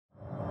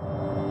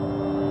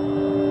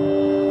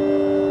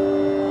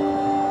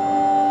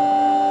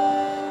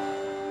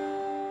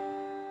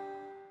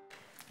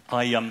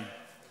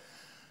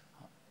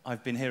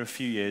I've been here a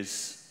few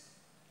years,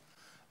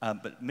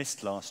 but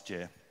missed last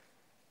year.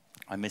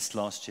 I missed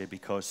last year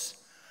because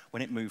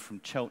when it moved from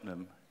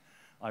Cheltenham,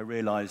 I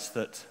realised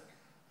that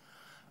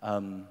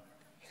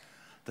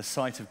the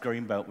site of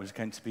Greenbelt was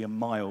going to be a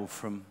mile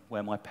from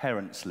where my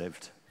parents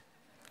lived.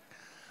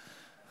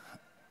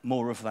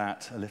 More of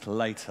that a little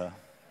later.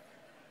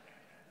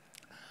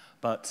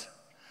 But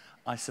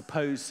I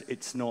suppose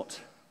it's not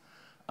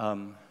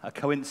a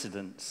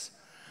coincidence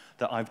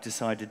that I've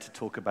decided to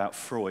talk about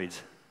Freud.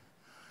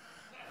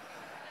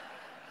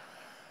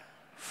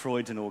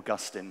 Freud and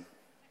Augustine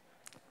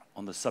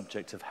on the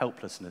subject of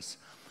helplessness.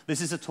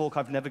 This is a talk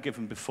I've never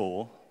given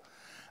before,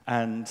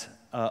 and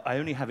I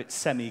only have it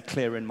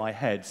semi-clear in my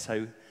head,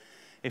 so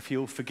if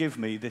you'll forgive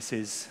me, this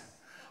is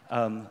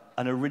an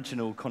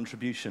original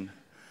contribution.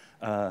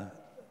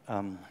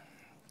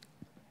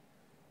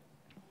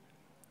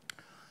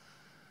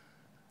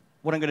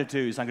 What I'm going to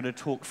do is I'm going to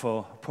talk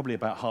for probably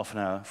about half an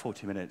hour,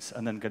 40 minutes,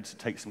 and then going to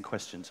take some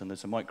questions. And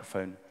there's a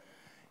microphone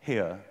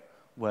here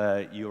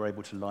where you're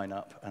able to line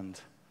up, and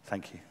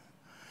thank you.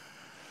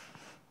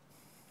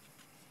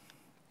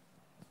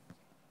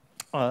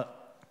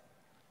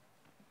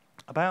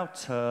 About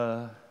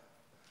 4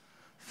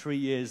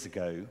 years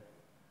ago,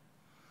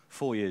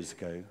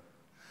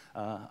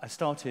 I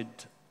started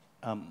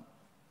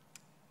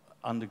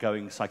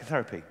undergoing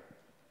psychotherapy,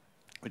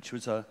 which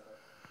was a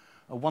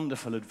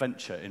wonderful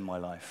adventure in my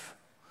life.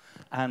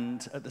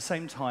 And at the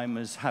same time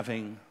as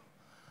having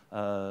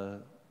a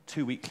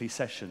 2-weekly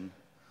session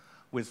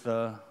with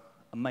the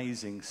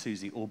amazing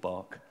Susie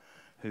Orbach,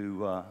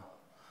 who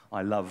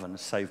I love and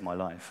saved my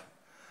life,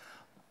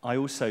 I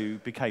also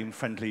became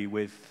friendly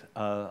with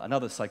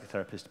another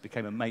psychotherapist,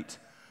 became a mate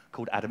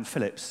called Adam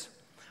Phillips.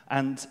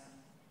 And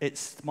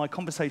it's my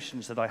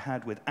conversations that I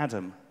had with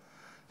Adam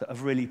that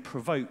have really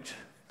provoked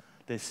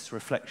this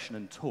reflection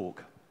and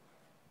talk.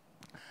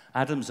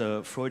 Adam's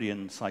a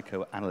Freudian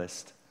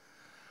psychoanalyst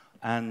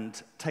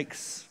and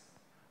takes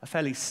a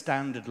fairly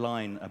standard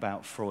line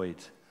about Freud,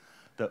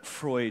 that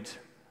Freud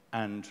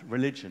and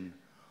religion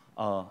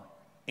are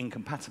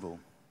incompatible.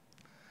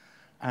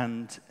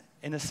 And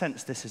in a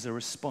sense, this is a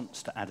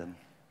response to Adam.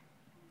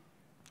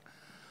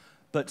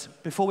 But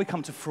before we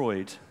come to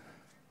Freud,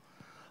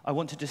 I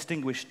want to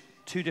distinguish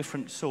two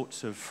different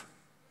sorts of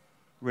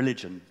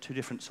religion, two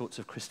different sorts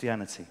of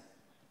Christianity.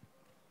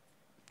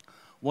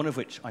 One of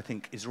which I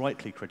think is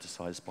rightly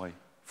criticized by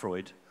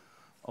Freud,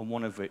 and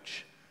one of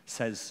which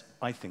says,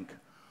 I think,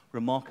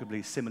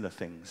 remarkably similar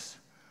things,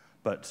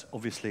 but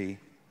obviously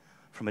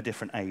from a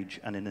different age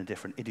and in a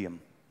different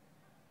idiom.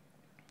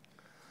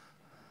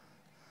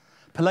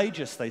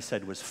 Pelagius, they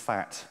said, was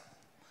fat,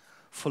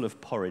 full of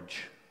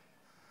porridge,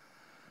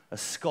 a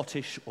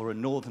Scottish or a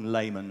northern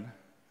layman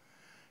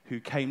who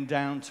came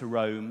down to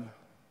Rome,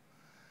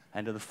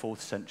 end of the 4th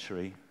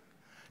century,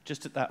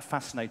 just at that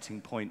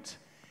fascinating point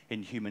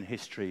in human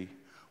history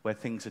where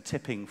things are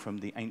tipping from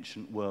the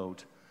ancient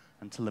world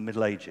until the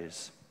Middle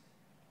Ages.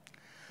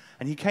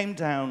 And he came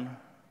down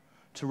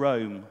to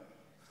Rome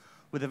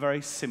with a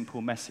very simple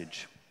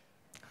message.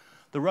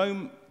 The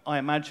Rome, I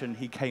imagine,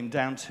 he came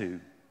down to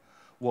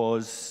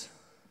was,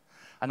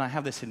 and I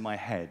have this in my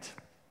head,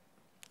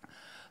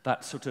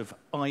 that sort of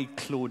I,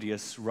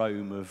 Claudius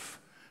Rome of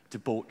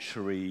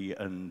debauchery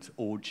and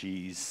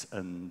orgies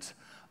and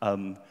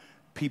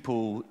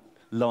people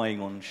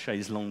lying on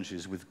chaise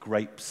longues with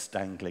grapes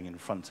dangling in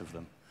front of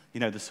them.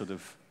 You know, the sort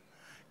of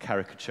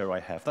caricature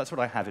I have. That's what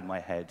I have in my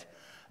head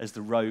as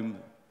the Rome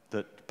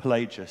that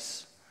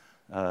Pelagius,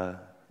 the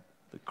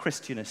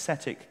Christian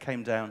ascetic,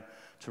 came down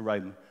to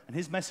Rome. And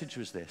his message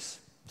was this,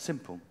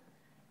 simple.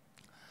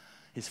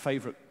 His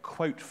favorite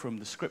quote from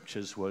the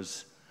scriptures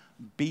was,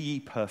 "Be ye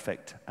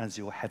perfect as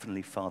your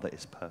heavenly Father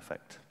is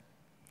perfect."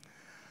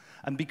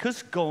 And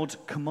because God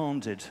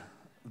commanded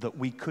that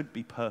we could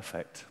be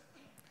perfect,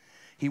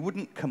 he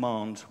wouldn't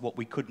command what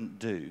we couldn't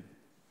do.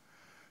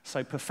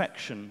 So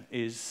perfection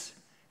is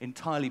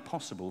entirely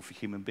possible for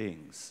human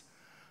beings,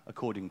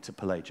 according to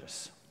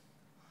Pelagius.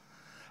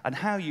 And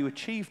how you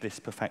achieve this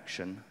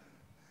perfection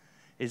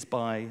is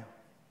by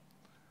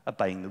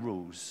obeying the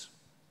rules.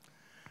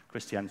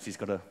 Christianity's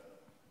got a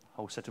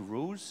whole set of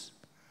rules,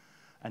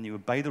 and you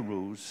obey the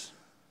rules,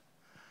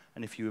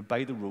 and if you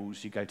obey the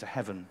rules, you go to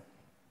heaven.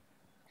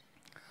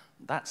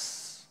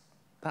 That's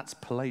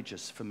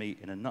Pelagius for me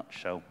in a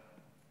nutshell.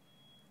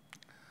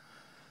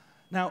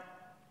 Now,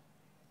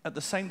 at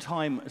the same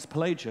time as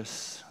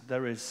Pelagius,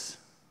 there is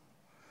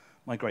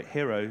my great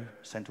hero,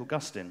 St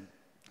Augustine.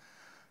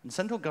 And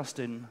St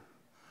Augustine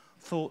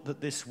thought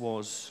that this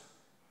was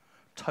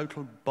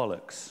total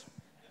bollocks.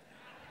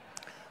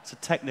 It's a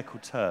technical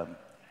term.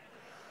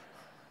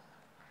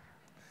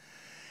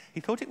 He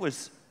thought it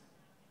was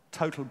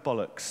total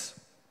bollocks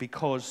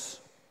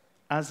because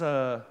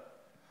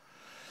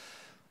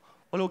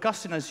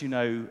Augustine, as you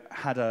know,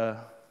 had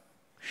a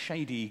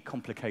shady,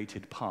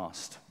 complicated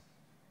past.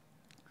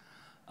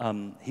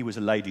 He was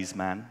a ladies'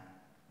 man.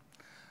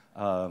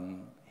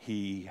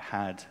 He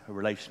had a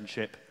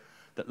relationship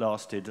that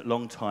lasted a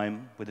long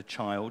time with a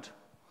child.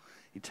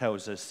 He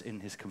tells us in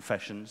his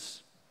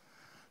Confessions,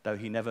 though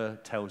he never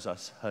tells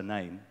us her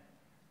name.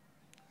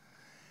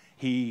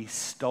 He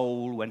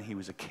stole when he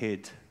was a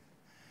kid.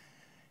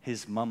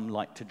 His mum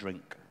liked to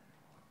drink.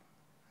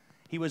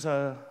 He was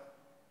a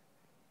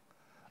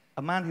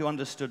man who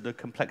understood the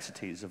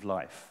complexities of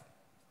life.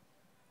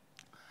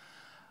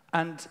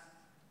 And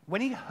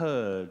when he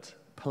heard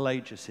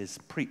Pelagius'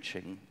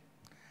 preaching,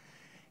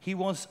 he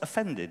was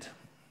offended.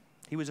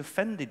 He was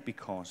offended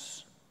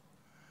because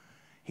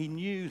he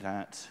knew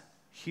that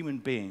human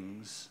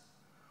beings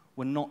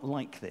were not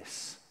like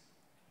this,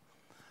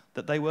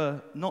 that they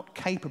were not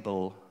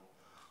capable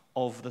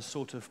of the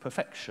sort of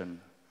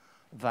perfection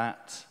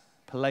that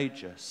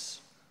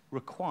Pelagius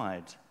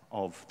required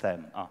of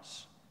them,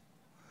 us.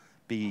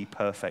 Be ye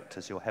perfect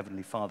as your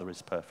heavenly Father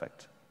is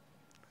perfect.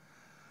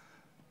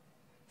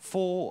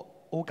 For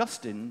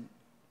Augustine,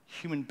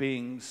 human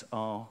beings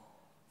are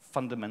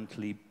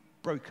fundamentally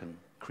broken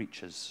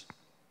creatures.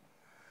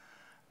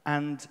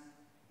 And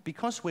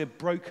because we're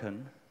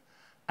broken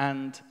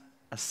and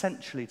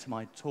essentially, to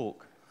my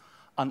talk,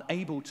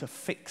 unable to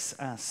fix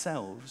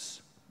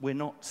ourselves, we're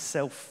not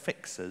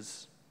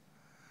self-fixers,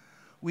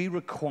 we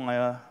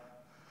require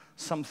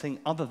something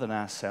other than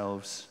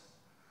ourselves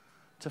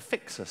to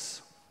fix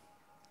us.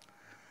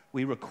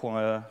 We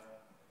require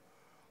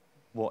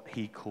what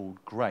he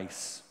called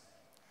grace.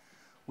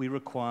 We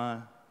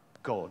require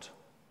God.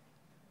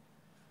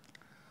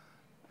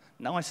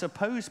 Now, I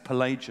suppose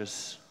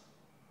Pelagius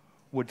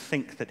would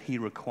think that he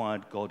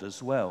required God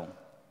as well.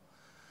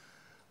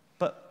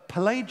 But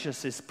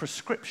Pelagius'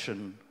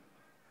 prescription,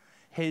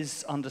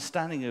 his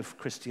understanding of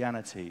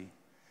Christianity,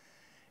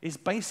 is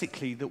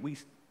basically that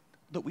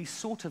we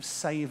sort of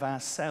save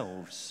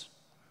ourselves.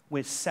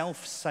 We're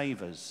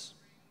self-savers.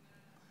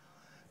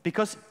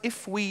 Because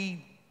if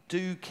we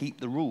do keep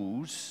the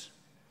rules,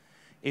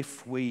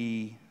 if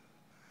we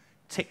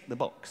tick the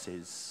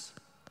boxes,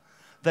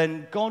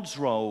 then God's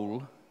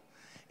role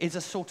is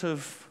a sort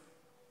of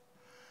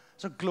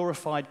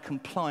glorified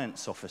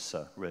compliance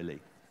officer, really.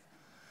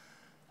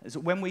 Is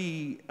that when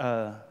we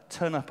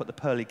turn up at the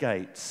pearly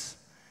gates,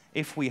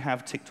 if we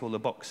have ticked all the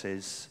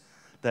boxes,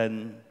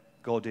 then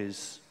God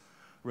is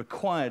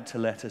required to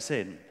let us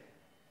in.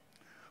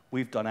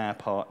 We've done our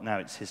part, now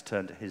it's his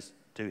turn to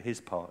do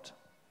his part.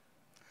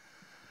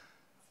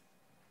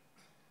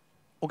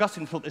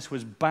 Augustine thought this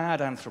was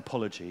bad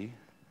anthropology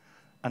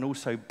and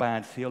also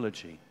bad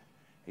theology.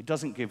 It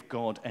doesn't give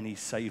God any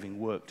saving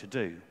work to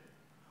do.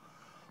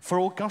 For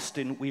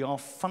Augustine, we are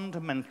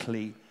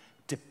fundamentally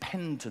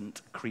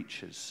dependent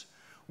creatures.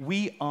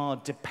 We are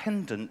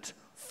dependent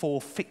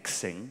for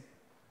fixing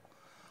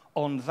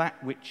on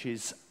that which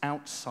is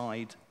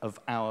outside of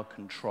our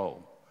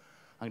control.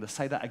 I'm going to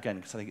say that again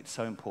because I think it's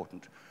so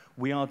important.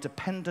 We are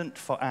dependent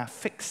for our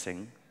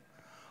fixing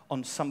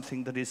on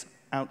something that is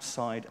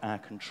outside our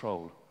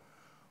control.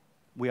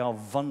 We are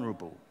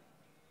vulnerable.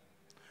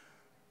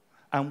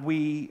 And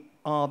we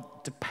are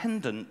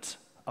dependent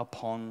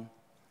upon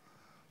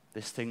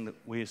this thing that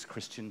we as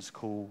Christians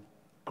call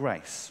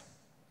grace.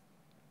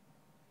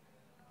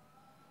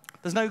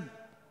 There's no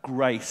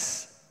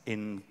grace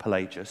in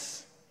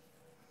Pelagius.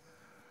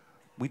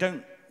 We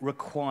don't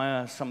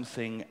require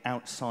something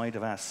outside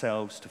of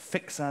ourselves to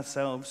fix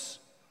ourselves.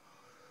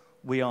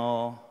 We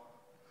are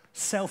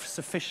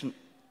self-sufficient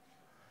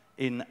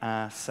in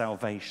our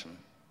salvation.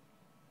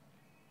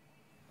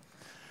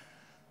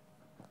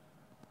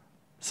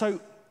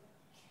 So,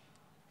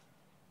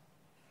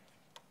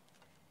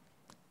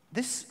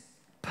 this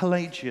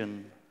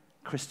Pelagian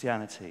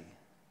Christianity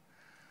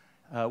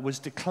was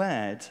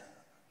declared,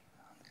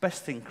 the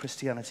best thing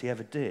Christianity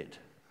ever did,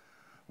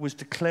 was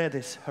declare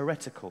this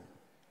heretical.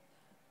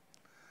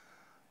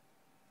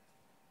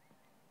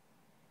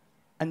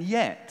 And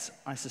yet,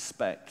 I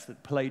suspect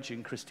that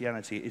Pelagian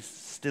Christianity is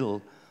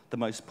still the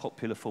most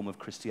popular form of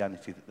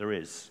Christianity that there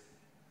is.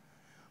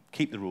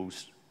 Keep the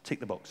rules, tick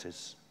the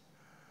boxes,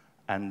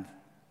 and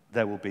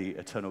there will be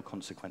eternal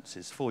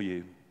consequences for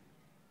you.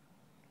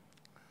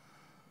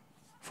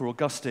 For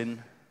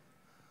Augustine,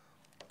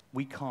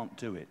 we can't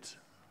do it.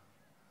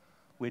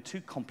 We're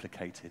too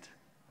complicated.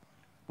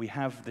 We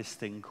have this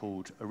thing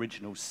called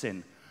original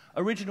sin.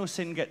 Original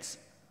sin gets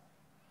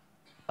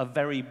a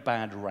very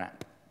bad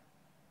rap.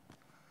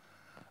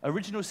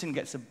 Original sin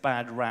gets a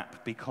bad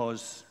rap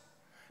because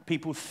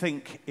people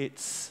think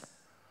it's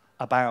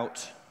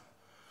about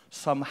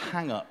some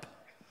hang-up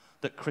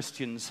that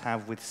Christians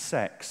have with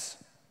sex.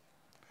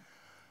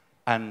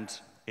 And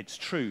it's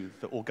true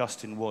that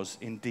Augustine was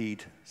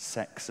indeed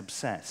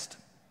sex-obsessed.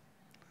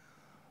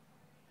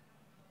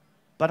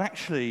 But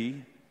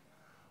actually,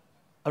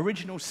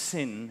 original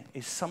sin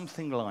is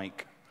something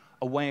like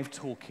a way of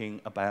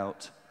talking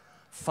about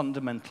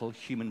fundamental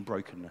human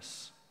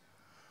brokenness.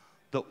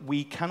 That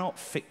we cannot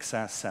fix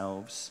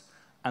ourselves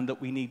and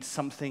that we need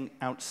something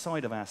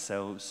outside of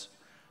ourselves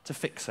to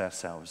fix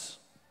ourselves.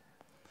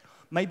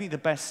 Maybe the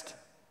best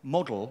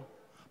model,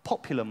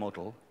 popular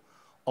model,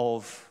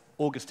 of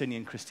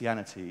Augustinian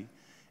Christianity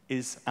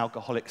is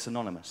Alcoholics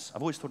Anonymous.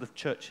 I've always thought of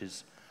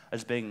churches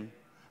as being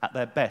at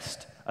their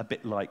best, a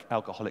bit like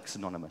Alcoholics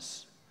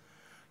Anonymous.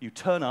 You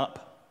turn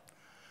up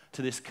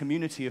to this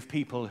community of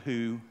people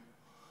who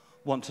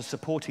want to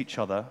support each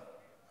other,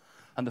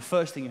 and the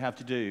first thing you have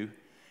to do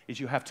is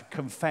you have to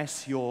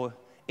confess your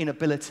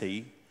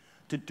inability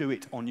to do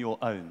it on your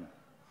own.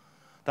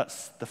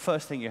 That's the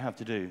first thing you have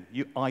to do.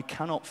 I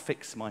cannot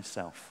fix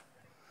myself.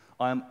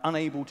 I am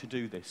unable to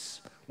do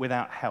this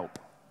without help.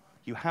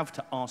 You have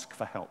to ask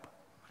for help.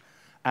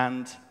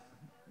 And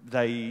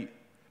they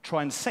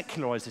try and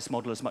secularize this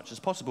model as much as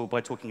possible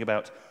by talking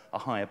about a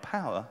higher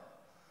power.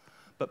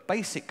 But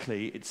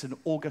basically, it's an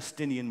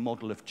Augustinian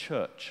model of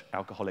church,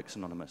 Alcoholics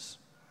Anonymous.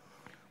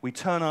 We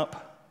turn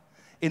up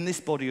in this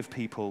body of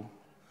people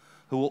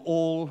who are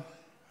all,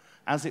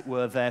 as it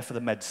were, there for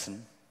the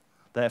medicine,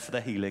 there for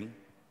the healing,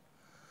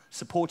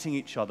 supporting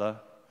each other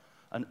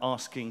and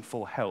asking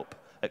for help,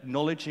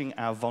 acknowledging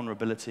our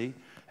vulnerability,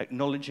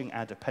 acknowledging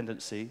our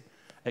dependency,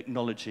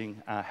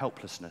 acknowledging our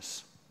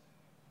helplessness.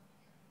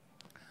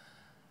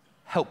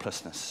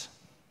 Helplessness.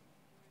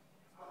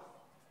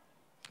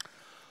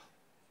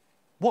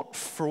 What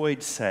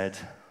Freud said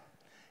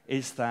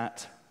is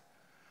that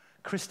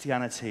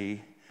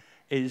Christianity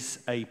is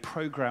a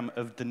program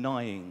of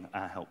denying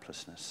our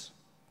helplessness,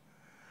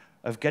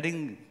 of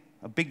getting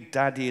a big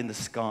daddy in the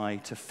sky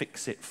to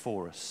fix it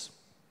for us.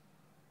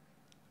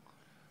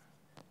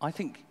 I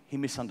think he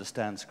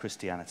misunderstands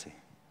Christianity.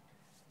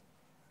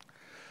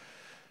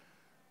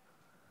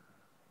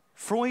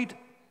 Freud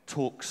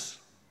talks,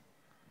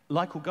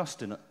 like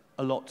Augustine,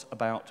 a lot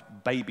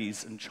about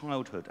babies and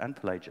childhood and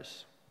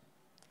Pelagius.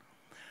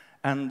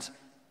 And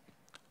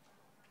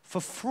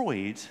for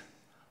Freud,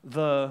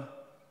 the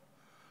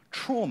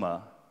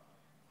trauma,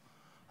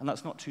 and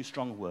that's not too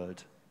strong a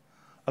word,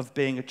 of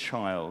being a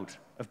child,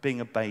 of being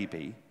a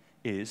baby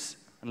is,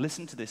 and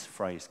listen to this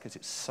phrase because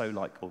it's so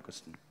like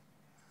Augustine,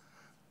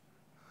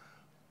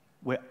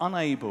 we're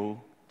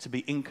unable to be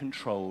in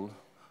control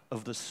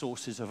of the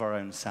sources of our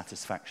own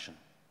satisfaction.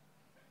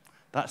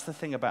 That's the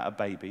thing about a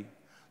baby.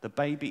 The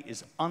baby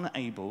is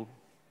unable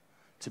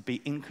to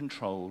be in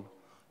control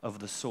of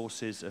the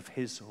sources of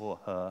his or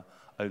her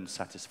own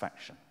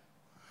satisfaction.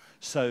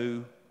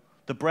 So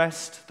the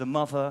breast, the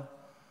mother,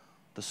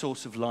 the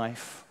source of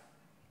life,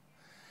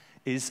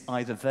 is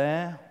either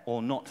there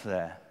or not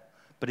there,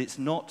 but it's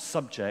not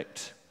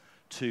subject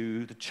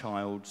to the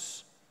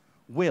child's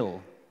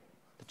will.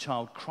 The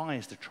child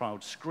cries, the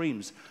child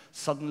screams.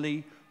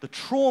 Suddenly, the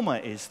trauma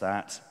is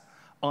that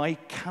I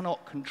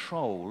cannot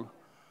control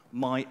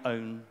my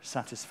own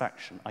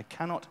satisfaction. I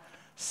cannot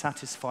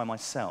satisfy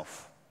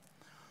myself.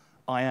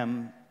 I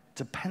am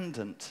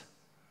dependent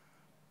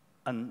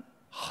and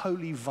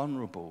wholly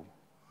vulnerable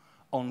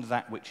on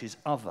that which is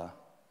other,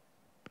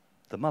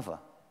 the mother.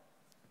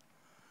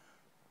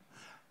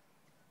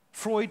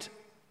 Freud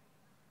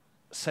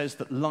says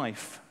that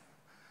life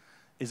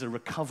is a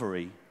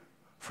recovery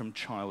from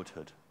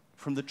childhood,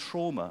 from the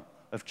trauma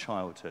of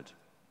childhood,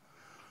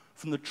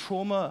 from the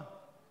trauma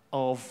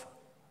of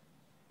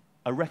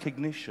a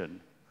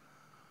recognition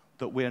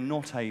that we're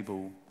not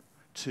able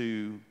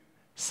to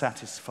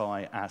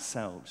satisfy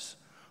ourselves,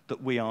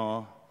 that we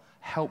are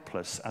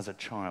helpless as a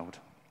child.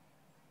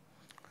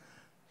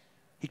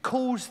 He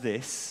calls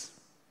this,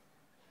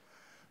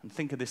 and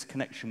think of this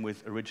connection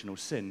with original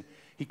sin,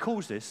 he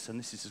calls this, and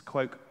this is a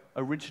quote,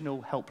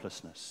 original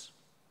helplessness.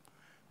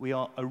 We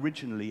are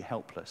originally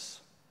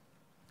helpless.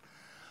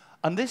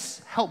 And this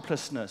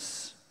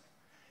helplessness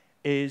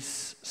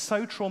is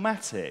so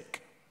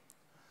traumatic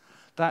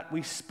that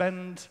we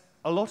spend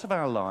a lot of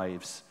our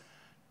lives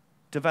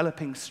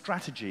developing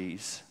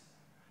strategies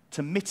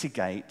to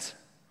mitigate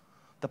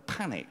the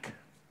panic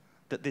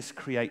that this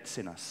creates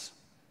in us.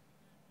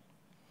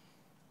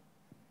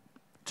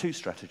 Two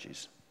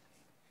strategies.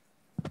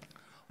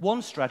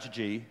 One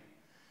strategy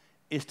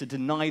is to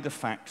deny the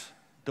fact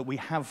that we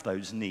have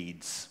those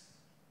needs,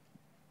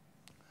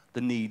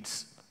 the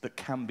needs that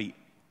can be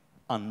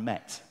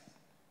unmet.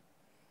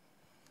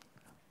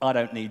 I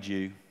don't need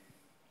you.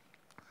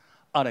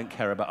 I don't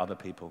care about other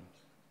people.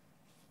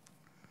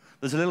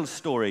 There's a little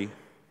story,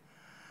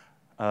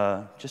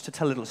 just to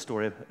tell a little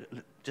story,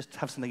 just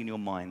have something in your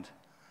mind.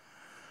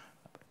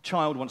 A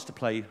child wants to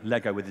play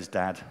Lego with his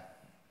dad.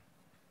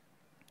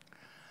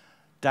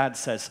 Dad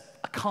says,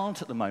 I can't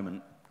at the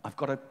moment. I've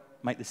got to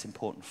make this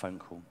important phone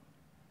call.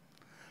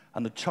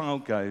 And the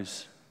child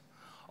goes,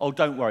 oh,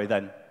 don't worry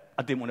then.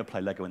 I didn't want to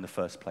play Lego in the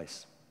first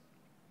place.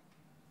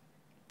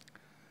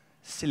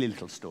 Silly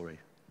little story.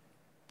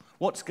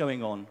 What's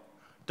going on?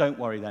 Don't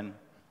worry then.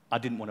 I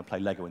didn't want to play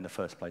Lego in the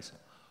first place.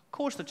 Of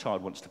course the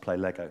child wants to play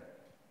Lego.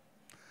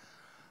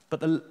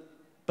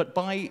 But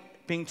by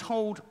being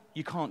told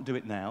you can't do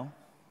it now,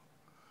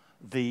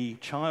 the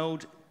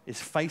child is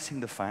facing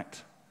the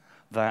fact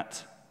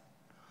that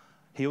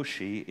he or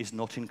she is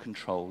not in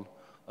control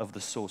of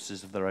the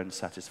sources of their own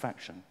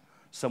satisfaction.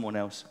 Someone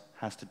else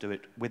has to do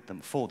it with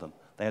them, for them.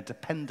 They are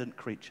dependent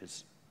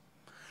creatures.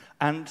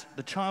 And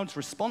the child's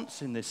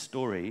response in this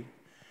story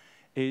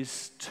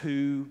is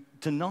to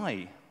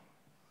deny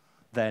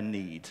their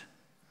need.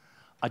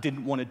 I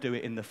didn't want to do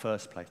it in the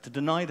first place, to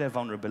deny their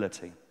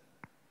vulnerability.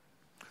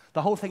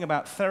 The whole thing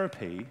about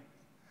therapy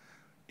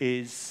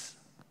is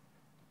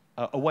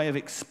a way of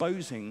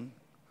exposing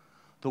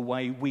the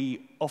way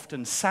we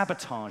often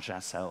sabotage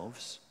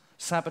ourselves,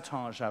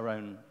 sabotage our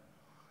own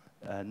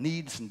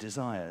needs and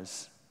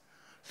desires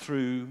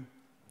through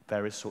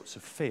various sorts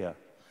of fear.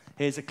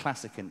 Here's a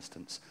classic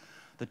instance.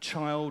 The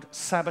child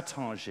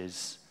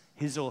sabotages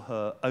his or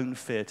her own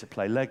fear to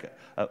play Lego,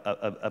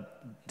 a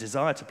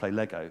desire to play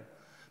Lego,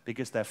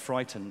 because they're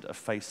frightened of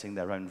facing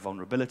their own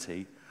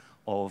vulnerability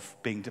of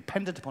being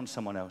dependent upon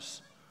someone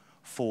else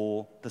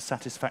for the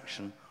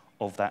satisfaction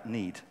of that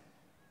need.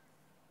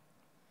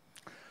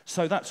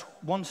 So that's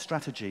one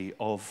strategy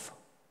of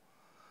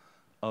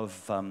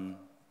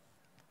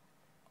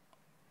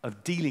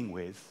dealing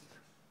with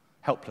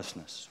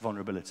helplessness,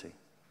 vulnerability.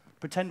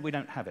 Pretend we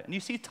don't have it. And you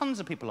see tons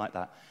of people like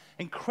that.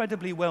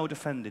 Incredibly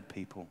well-defended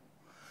people.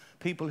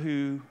 People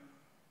who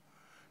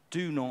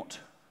do not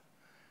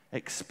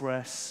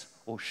express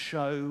or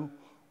show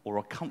or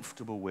are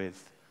comfortable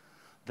with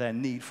their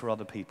need for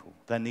other people,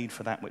 their need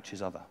for that which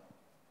is other.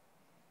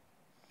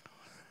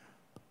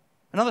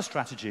 Another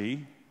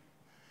strategy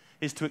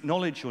is to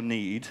acknowledge your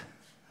need,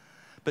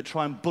 but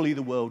try and bully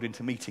the world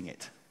into meeting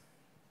it.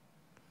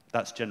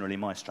 That's generally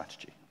my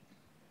strategy.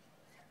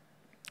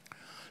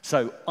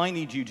 So, I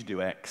need you to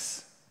do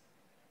X.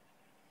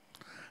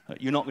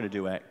 You're not going to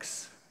do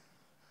X.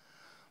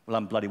 Well,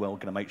 I'm bloody well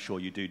going to make sure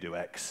you do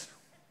X.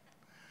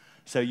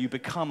 So you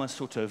become a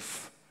sort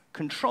of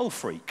control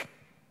freak,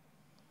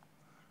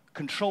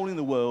 controlling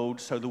the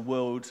world so the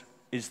world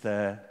is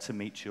there to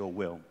meet your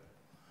will.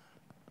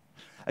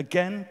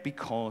 Again,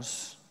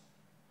 because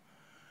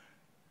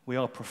we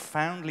are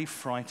profoundly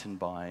frightened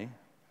by,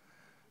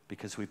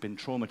 because we've been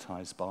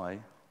traumatized by,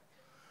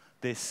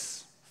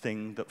 this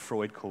thing that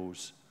Freud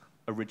calls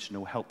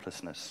original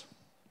helplessness.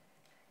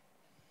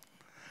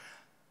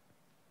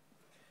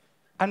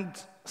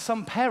 And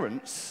some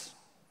parents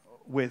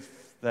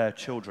with their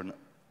children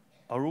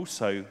are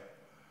also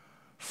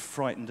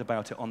frightened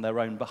about it on their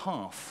own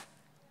behalf.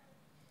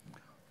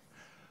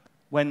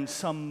 When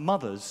some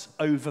mothers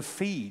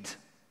overfeed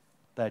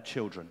their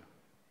children.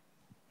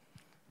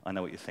 I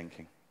know what you're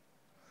thinking.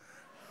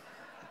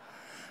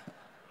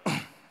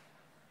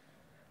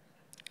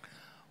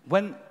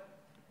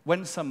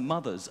 When some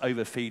mothers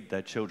overfeed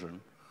their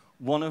children,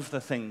 one of the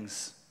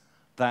things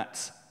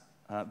that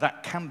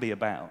that can be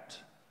about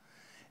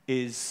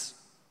is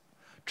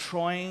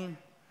trying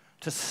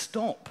to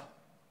stop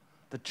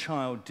the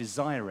child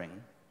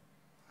desiring,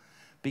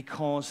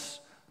 because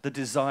the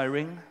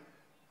desiring,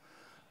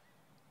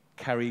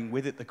 carrying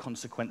with it the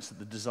consequence that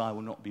the desire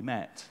will not be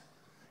met,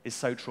 is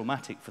so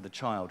traumatic for the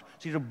child.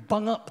 So you have to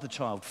bung up the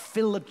child,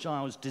 fill the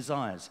child's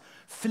desires,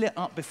 fill it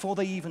up before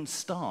they even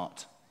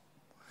start.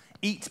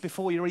 Eat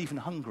before you're even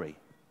hungry.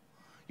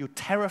 You're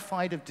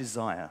terrified of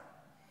desire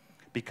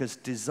because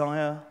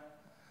desire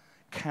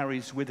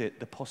carries with it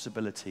the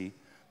possibility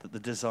that the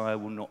desire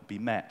will not be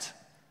met.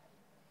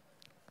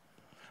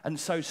 And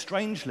so,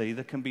 strangely,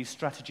 there can be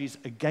strategies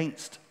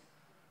against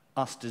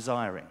us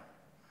desiring,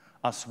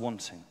 us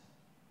wanting.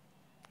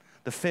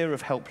 The fear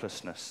of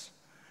helplessness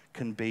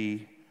can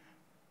be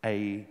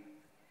the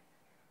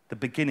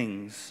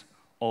beginnings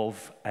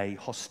of a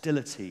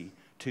hostility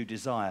to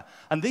desire.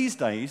 And these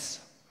days,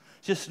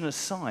 just an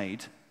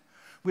aside,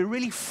 we're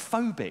really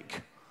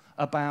phobic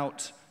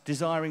about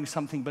desiring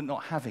something but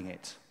not having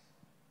it.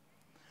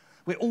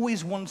 We're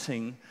always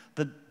wanting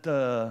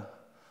the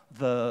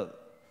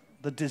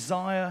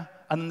desire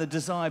and the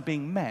desire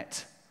being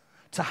met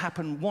to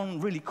happen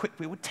one really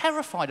quickly. We're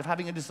terrified of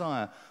having a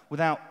desire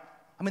without,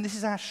 I mean, this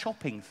is our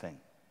shopping thing.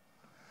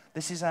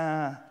 This is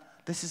our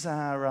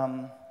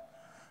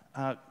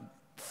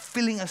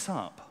filling us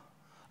up,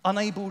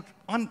 unable,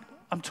 I'm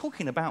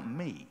talking about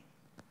me.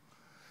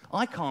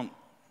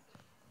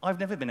 I've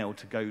never been able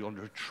to go on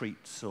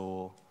retreats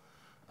or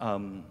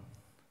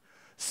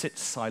sit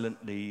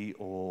silently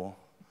or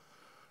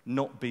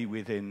not be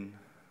within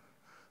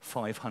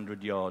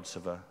 500 yards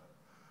of a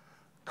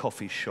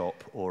coffee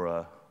shop or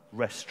a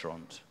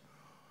restaurant.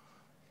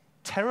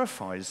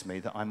 Terrifies me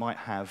that I might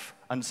have,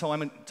 and so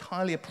I'm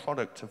entirely a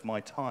product of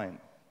my time,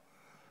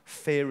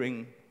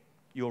 fearing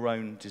your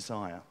own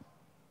desire.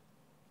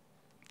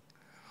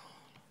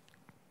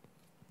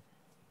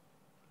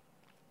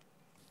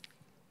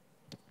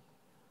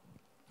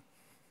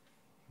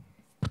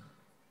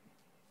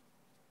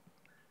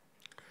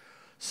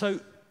 So,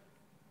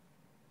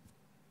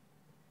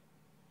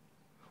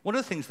 one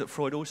of the things that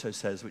Freud also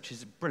says, which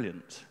is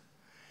brilliant,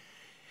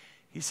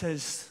 he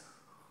says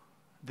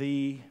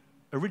the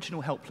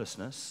original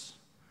helplessness,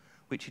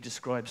 which he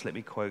describes, let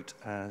me quote,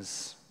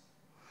 as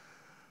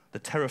the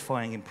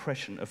terrifying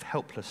impression of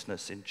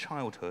helplessness in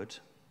childhood,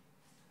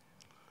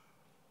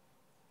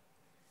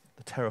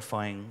 the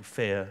terrifying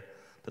fear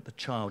that the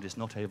child is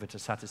not able to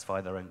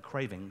satisfy their own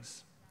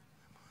cravings,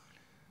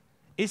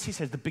 is, he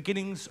says, the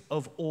beginnings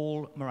of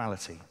all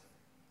morality.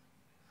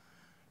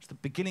 It's the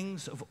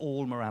beginnings of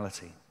all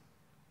morality.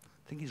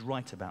 I think he's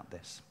right about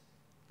this.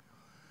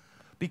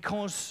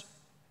 Because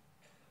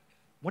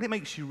what it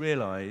makes you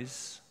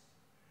realize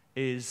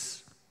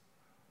is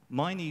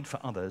my need for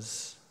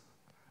others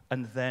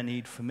and their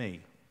need for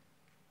me.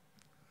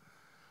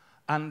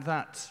 And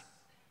that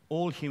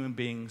all human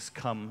beings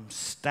come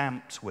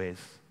stamped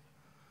with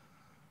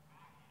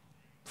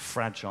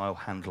fragile,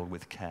 handle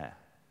with care.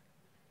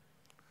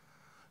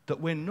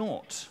 That we're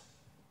not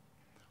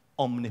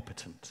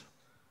omnipotent.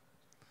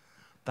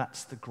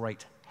 That's the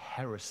great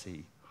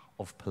heresy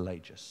of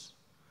Pelagius.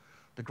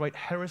 The great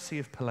heresy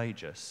of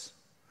Pelagius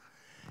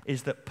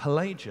is that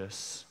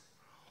Pelagius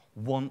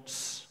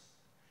wants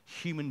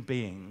human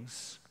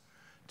beings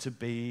to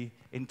be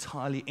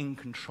entirely in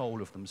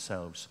control of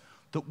themselves,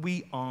 that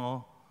we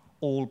are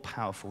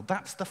all-powerful.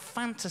 That's the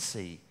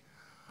fantasy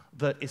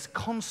that is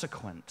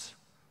consequent,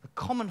 the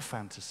common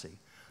fantasy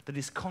that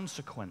is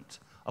consequent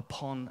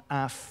upon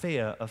our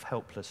fear of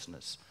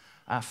helplessness,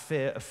 our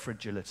fear of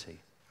fragility,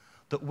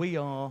 that we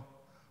are,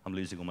 I'm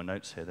losing all my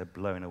notes here, they're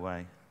blowing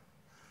away.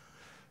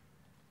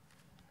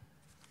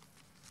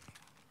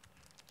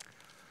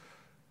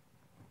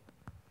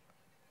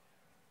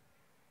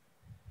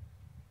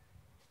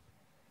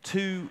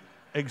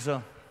 It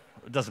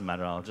doesn't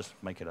matter, I'll just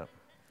make it up.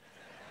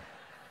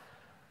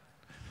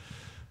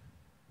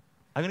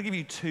 I'm going to give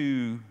you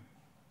 2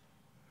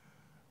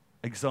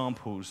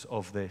 examples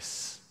of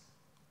this,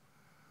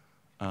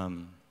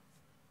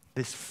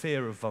 this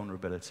fear of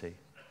vulnerability.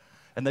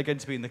 And they're going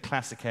to be in the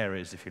classic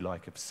areas, if you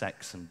like, of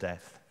sex and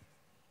death.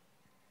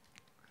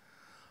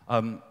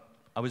 I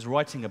was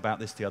writing about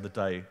this the other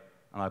day,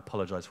 and I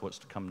apologize for what's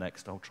to come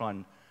next. I'll try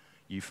and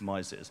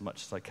euphemize it as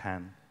much as I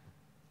can.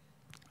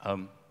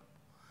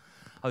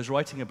 I was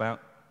writing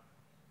about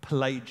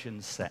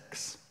Pelagian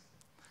sex.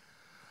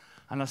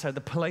 And I said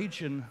the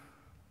Pelagian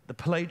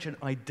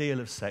ideal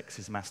of sex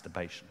is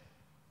masturbation.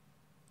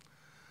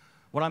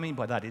 What I mean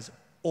by that is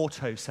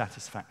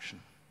auto-satisfaction.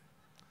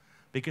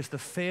 Because the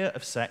fear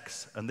of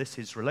sex, and this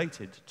is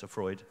related to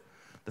Freud,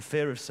 the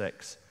fear of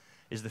sex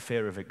is the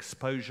fear of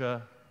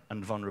exposure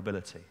and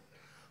vulnerability.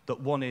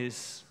 That one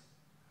is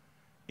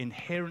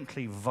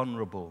inherently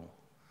vulnerable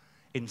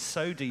in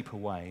so deep a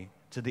way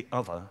to the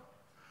other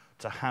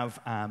to have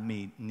our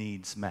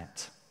needs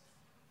met.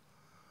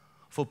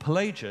 For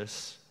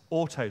Pelagius,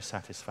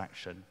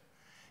 auto-satisfaction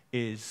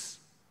is,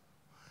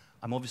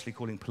 I'm obviously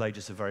calling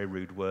Pelagius a very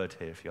rude word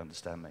here, if you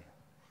understand me.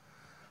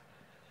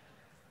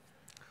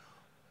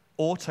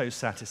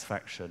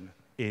 Auto-satisfaction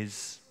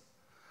is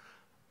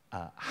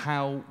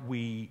how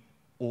we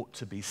ought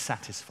to be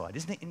satisfied.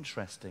 Isn't it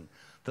interesting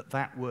that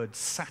that word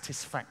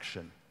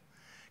satisfaction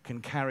can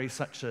carry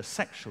such a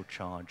sexual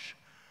charge,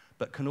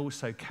 but can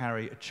also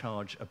carry a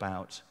charge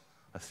about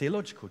a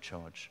theological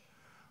charge,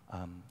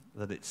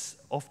 that it's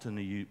often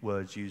a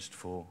word used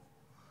for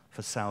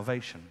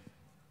salvation.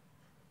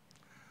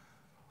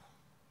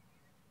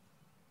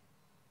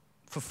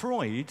 For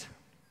Freud,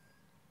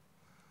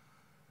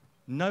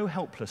 no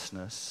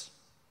helplessness,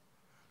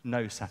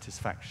 no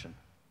satisfaction.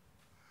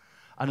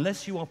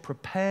 Unless you are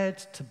prepared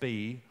to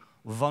be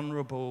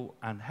vulnerable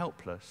and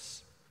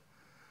helpless,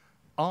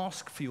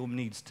 ask for your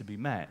needs to be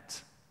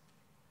met,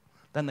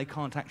 then they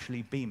can't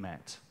actually be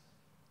met.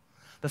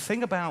 The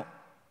thing about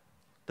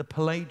the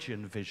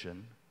Pelagian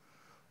vision,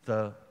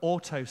 the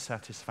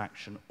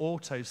auto-satisfaction,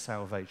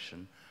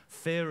 auto-salvation,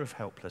 fear of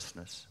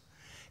helplessness,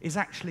 is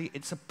actually,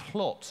 it's a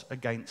plot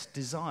against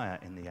desire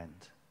in the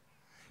end.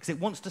 Because it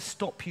wants to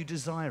stop you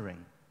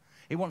desiring.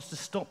 It wants to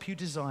stop you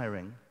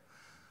desiring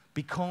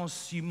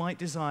because you might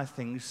desire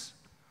things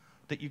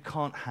that you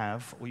can't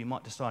have, or you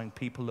might desire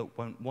people that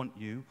won't want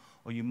you,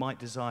 or you might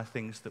desire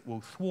things that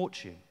will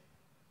thwart you.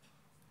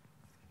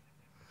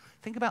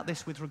 Think about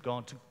this with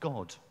regard to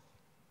God.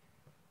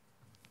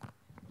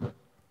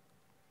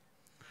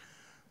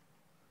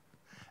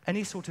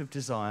 Any sort of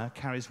desire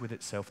carries with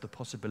itself the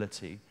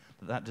possibility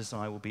that that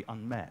desire will be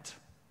unmet.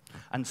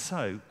 And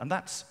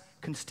that's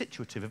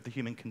constitutive of the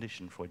human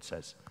condition, Freud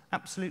says.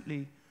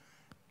 Absolutely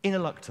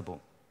ineluctable.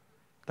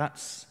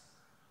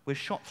 We're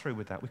shot through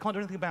with that. We can't do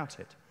anything about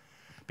it.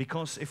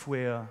 Because if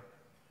we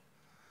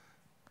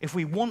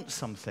want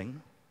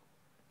something,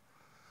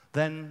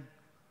 then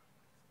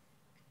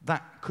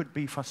that could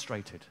be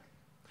frustrated.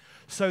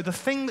 So the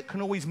thing that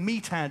can always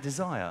meet our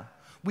desire,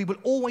 we will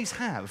always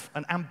have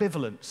an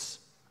ambivalence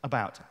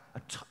about.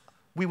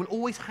 We will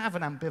always have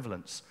an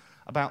ambivalence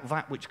about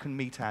that which can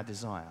meet our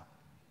desire.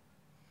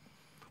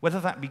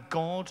 Whether that be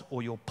God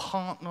or your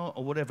partner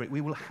or whatever,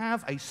 we will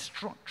have a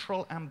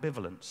structural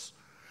ambivalence.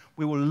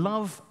 We will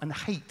love and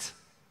hate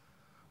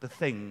the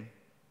thing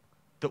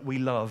that we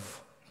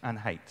love and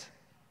hate.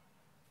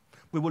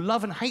 We will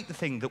love and hate the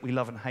thing that we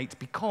love and hate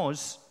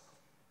because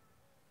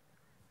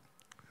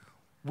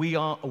we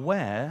are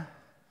aware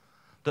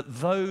that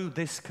though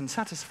this can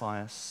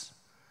satisfy us,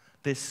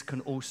 this can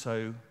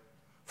also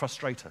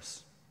frustrate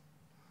us,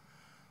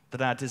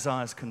 that our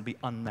desires can be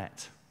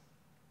unmet.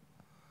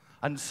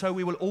 And so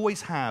we will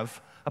always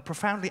have a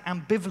profoundly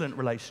ambivalent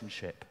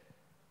relationship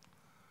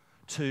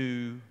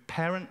to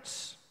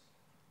parents,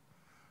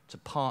 to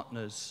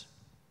partners,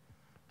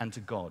 and to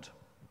God.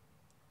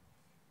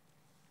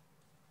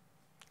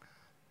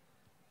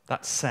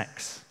 That's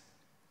sex.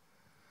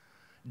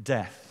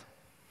 Death.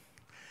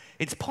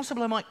 It's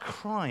possible I might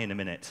cry in a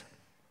minute.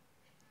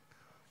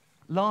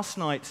 Last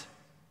night,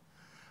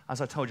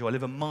 as I told you, I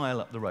live a mile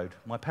up the road.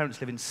 My parents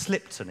live in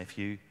Slipton, if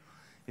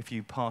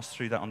you pass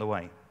through that on the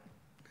way.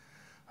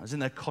 I was in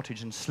their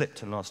cottage in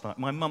Slipton last night.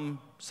 My mum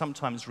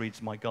sometimes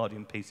reads my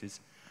Guardian pieces.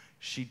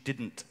 She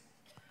didn't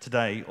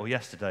today or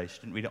yesterday. She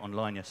didn't read it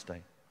online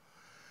yesterday.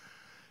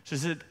 She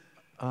said,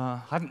 I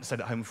haven't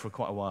stayed at home for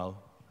quite a while,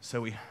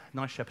 so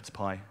nice shepherd's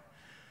pie.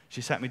 She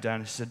sat me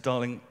down and she said,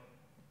 darling,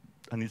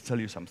 I need to tell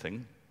you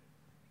something.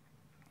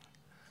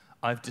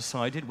 I've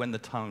decided when the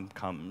time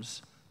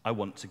comes, I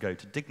want to go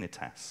to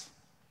Dignitas.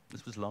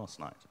 This was last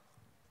night.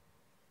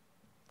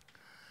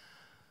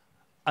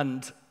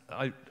 And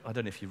I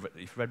don't know if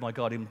you've read my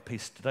Guardian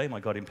piece today. My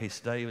Guardian piece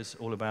today was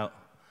all about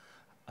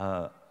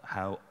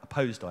how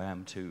opposed I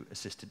am to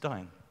assisted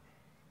dying.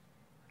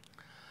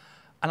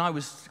 And I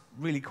was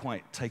really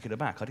quite taken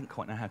aback. I didn't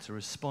quite know how to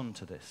respond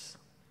to this.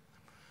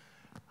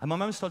 And my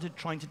mum started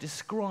trying to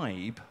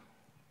describe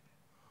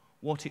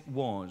what it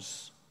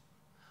was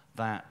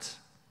that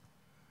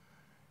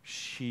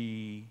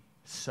she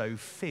so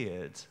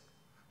feared,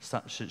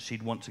 such that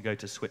she'd want to go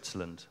to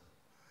Switzerland.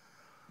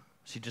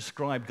 She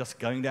described us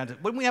going down to,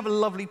 when we have a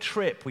lovely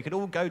trip, we could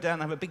all go down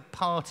and have a big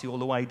party all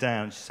the way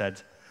down, she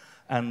said.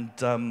 And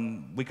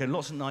we could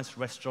lots of nice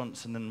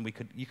restaurants, and then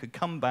you could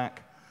come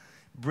back,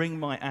 bring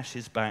my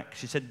ashes back.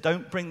 She said,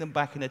 don't bring them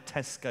back in a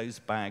Tesco's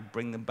bag,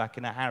 bring them back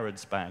in a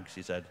Harrods bag,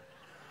 she said.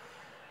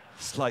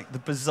 It's like the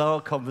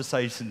bizarre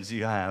conversations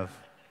you have.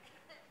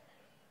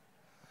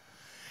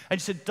 And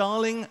she said,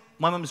 darling,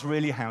 my mum's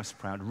really house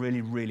proud,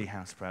 really, really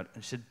house proud.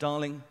 And she said,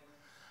 darling,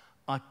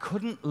 I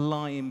couldn't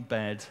lie in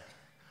bed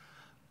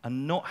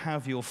and not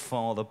have your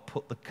father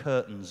put the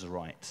curtains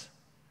right.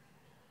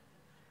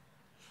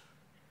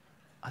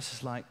 I was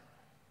just like,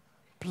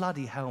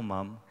 bloody hell,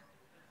 Mum.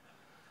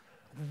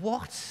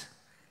 What?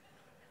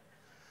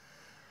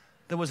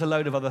 There was a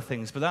load of other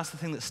things, but that's the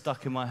thing that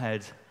stuck in my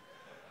head.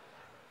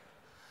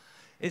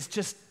 It's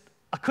just,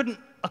 I couldn't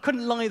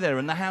lie there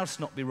and the house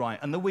not be right,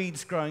 and the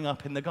weeds growing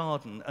up in the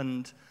garden,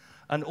 and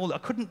all that.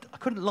 I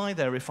couldn't lie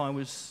there if I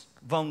was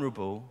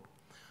vulnerable.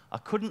 I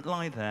couldn't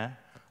lie there.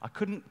 I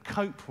couldn't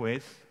cope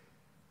with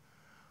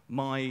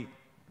my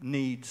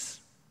needs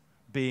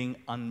being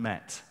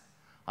unmet.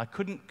 I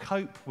couldn't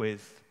cope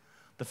with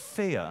the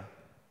fear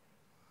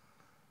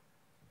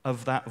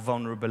of that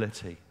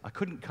vulnerability. I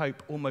couldn't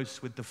cope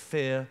almost with the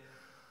fear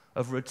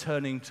of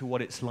returning to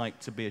what it's like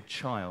to be a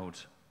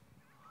child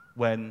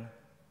when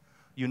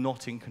you're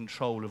not in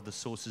control of the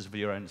sources of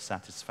your own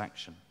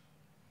satisfaction.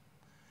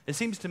 It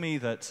seems to me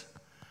that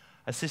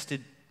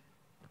assisted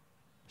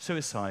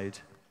suicide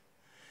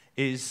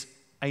is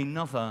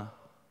another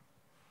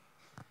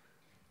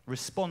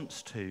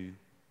response to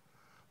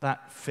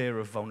that fear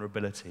of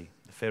vulnerability.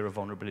 The fear of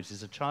vulnerability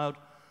as a child,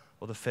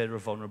 or the fear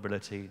of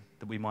vulnerability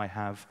that we might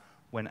have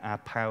when our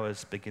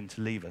powers begin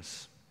to leave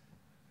us.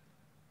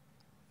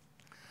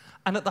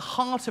 And at the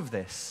heart of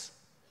this,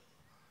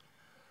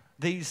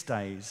 these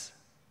days,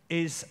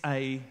 is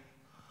a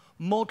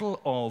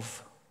model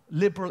of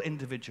liberal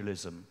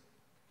individualism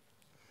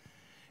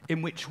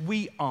in which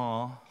we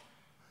are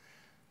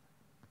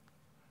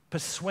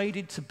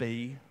persuaded to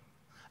be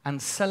and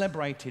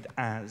celebrated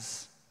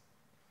as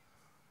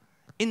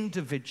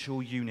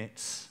individual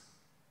units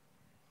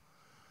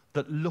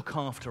that look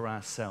after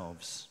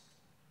ourselves.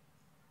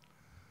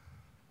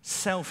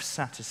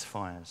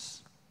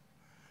 Self-satisfiers.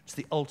 It's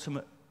the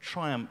ultimate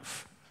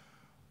triumph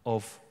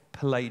of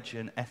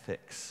Pelagian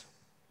ethics.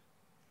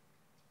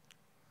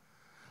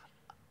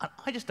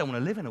 I just don't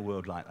want to live in a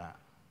world like that.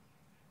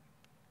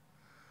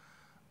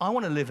 I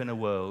want to live in a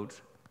world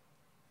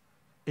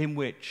in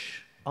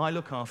which I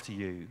look after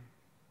you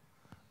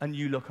and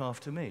you look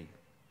after me.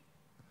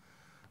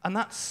 And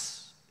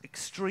that's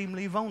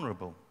extremely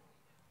vulnerable,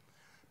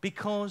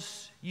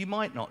 because you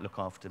might not look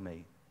after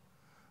me,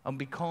 and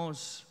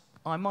because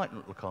I might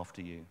not look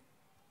after you.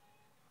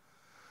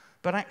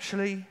 But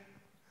actually,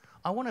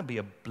 I want to be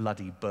a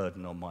bloody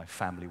burden on my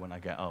family when I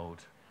get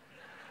old.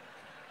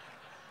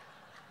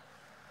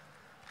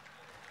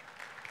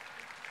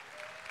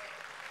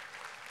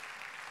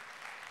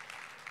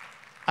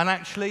 And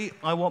actually,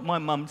 I want my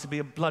mum to be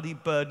a bloody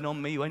burden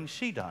on me when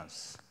she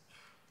does.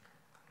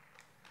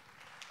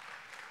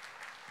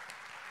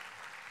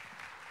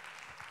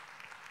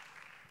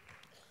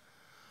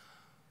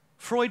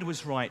 Freud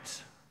was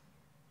right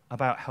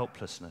about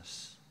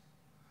helplessness.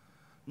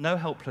 No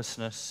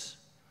helplessness,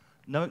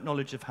 no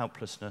knowledge of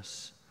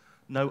helplessness,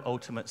 no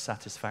ultimate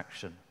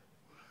satisfaction.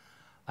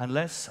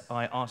 Unless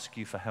I ask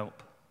you for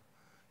help,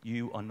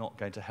 you are not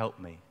going to help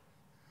me.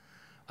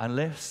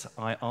 Unless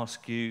I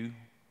ask you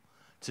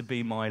to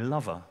be my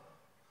lover,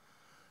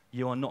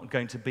 you are not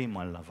going to be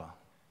my lover.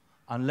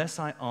 Unless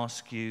I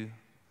ask you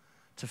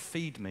to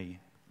feed me,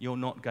 you're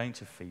not going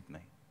to feed me.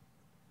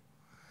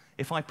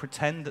 If I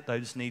pretend that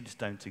those needs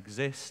don't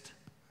exist,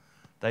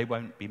 they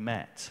won't be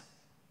met.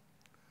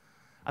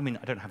 I mean,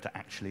 I don't have to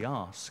actually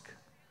ask,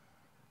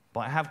 but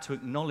I have to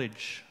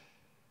acknowledge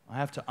I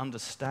have to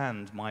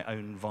understand my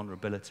own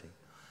vulnerability.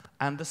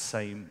 And the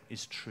same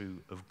is true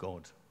of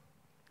God.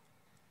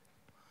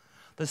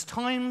 There's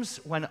times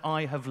when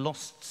I have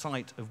lost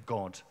sight of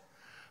God,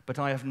 but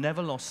I have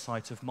never lost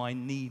sight of my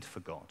need for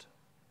God.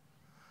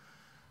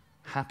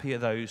 Happy are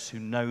those who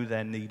know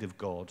their need of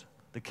God.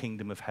 The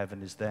kingdom of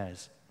heaven is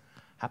theirs.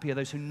 Happy are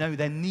those who know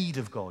their need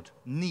of God.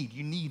 You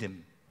need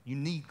him. You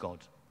need God.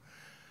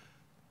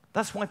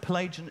 That's why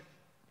Pelagian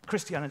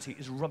Christianity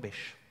is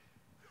rubbish.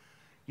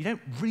 You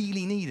don't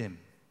really need him.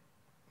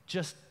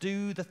 Just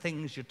do the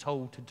things you're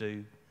told to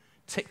do,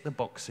 tick the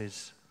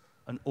boxes,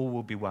 and all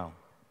will be well.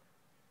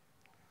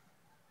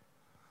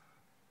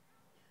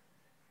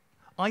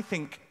 I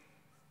think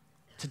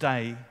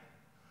today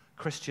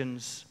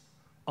Christians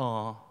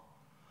are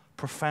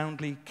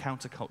profoundly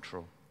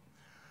countercultural.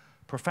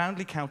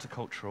 Profoundly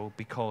countercultural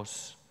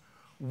because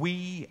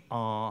we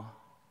are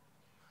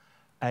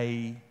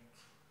a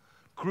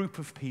group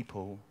of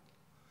people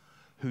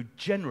who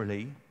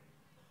generally,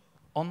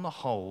 on the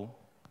whole,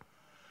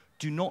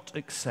 do not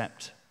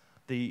accept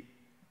the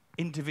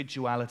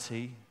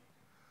individuality,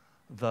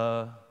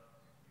 the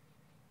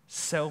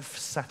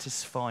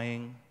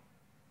self-satisfying,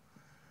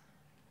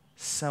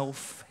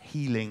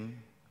 self-healing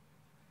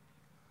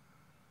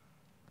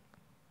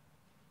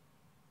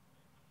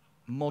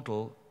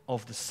model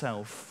of the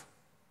self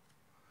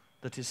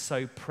that is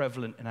so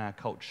prevalent in our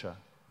culture.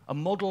 A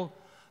model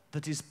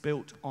that is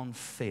built on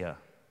fear.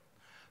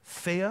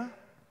 Fear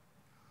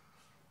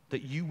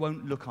that you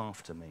won't look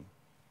after me,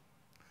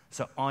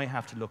 so I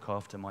have to look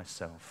after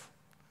myself.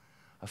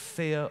 A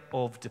fear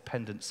of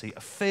dependency,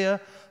 a fear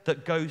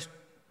that goes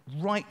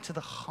right to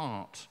the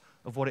heart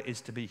of what it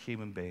is to be a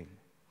human being.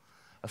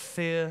 A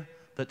fear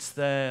that's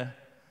there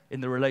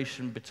in the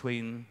relation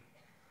between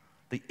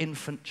the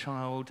infant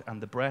child and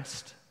the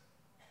breast.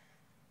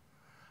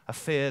 A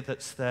fear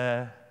that's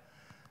there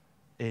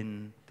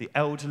in the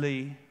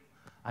elderly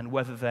and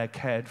whether they're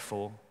cared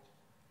for.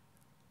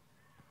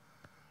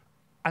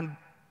 And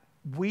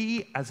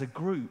we as a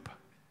group,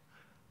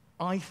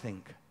 I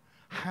think,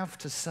 have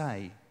to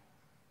say,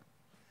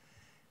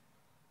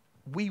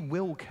 we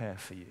will care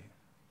for you.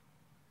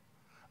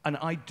 And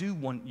I do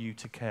want you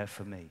to care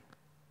for me.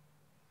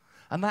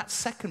 And that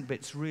second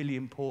bit's really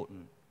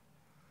important.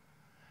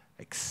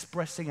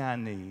 Expressing our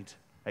need,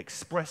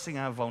 expressing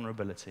our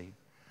vulnerability,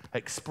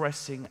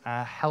 expressing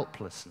our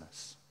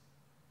helplessness.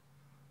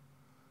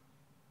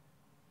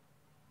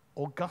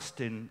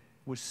 Augustine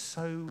was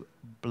so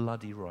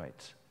bloody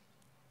right.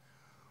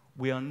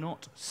 We are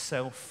not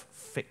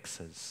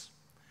self-fixers.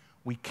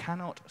 We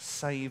cannot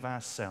save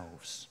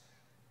ourselves.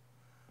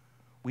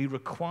 We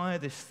require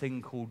this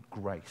thing called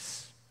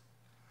grace.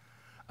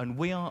 And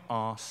we are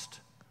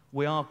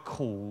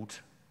called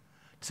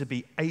to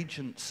be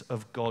agents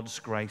of God's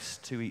grace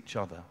to each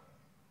other.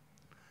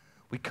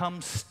 We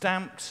come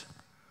stamped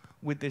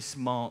with this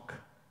mark,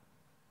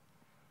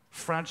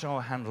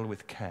 fragile handle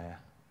with care.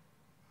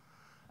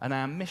 And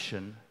our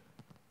mission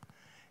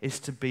is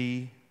to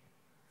be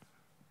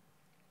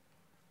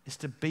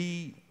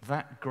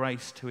that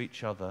grace to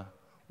each other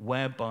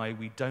whereby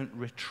we don't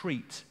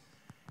retreat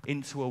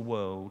into a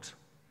world.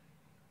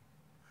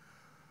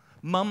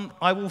 Mum,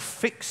 I will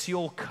fix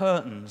your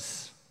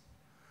curtains.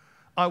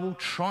 I will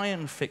try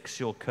and fix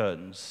your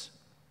curtains.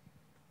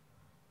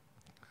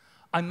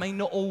 I may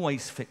not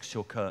always fix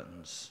your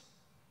curtains,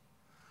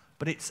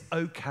 but it's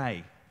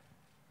okay.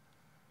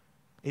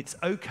 It's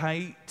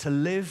okay to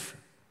live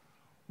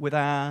with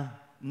our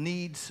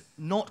needs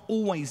not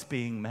always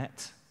being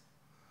met,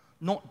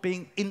 not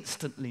being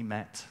instantly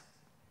met.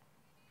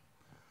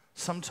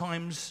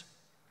 Sometimes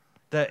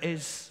there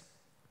is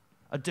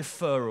a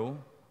deferral.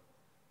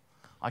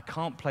 I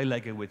can't play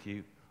Lego with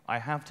you. I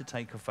have to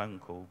take a phone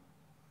call,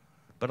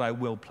 but I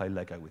will play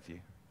Lego with you.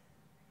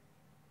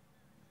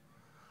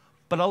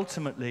 But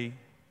ultimately,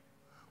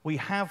 we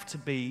have to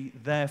be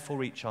there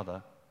for each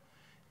other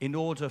in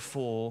order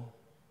for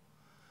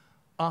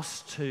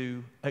us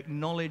to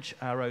acknowledge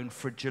our own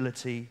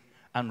fragility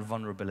and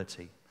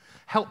vulnerability.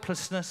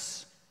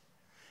 Helplessness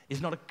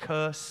is not a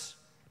curse,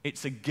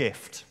 it's a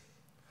gift.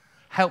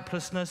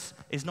 Helplessness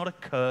is not a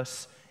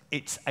curse,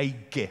 it's a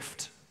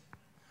gift.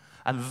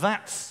 And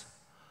that's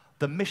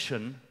the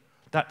mission,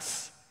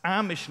 that's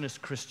our mission as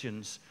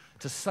Christians,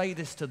 to say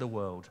this to the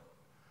world.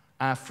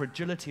 Our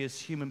fragility as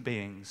human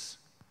beings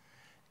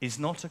is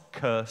not a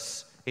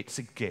curse, it's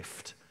a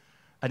gift.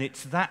 And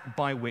it's that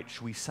by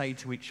which we say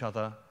to each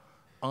other,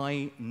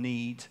 I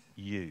need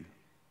you.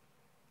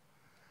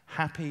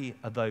 Happy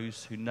are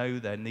those who know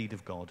their need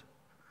of God.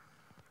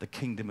 The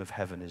kingdom of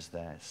heaven is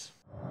theirs.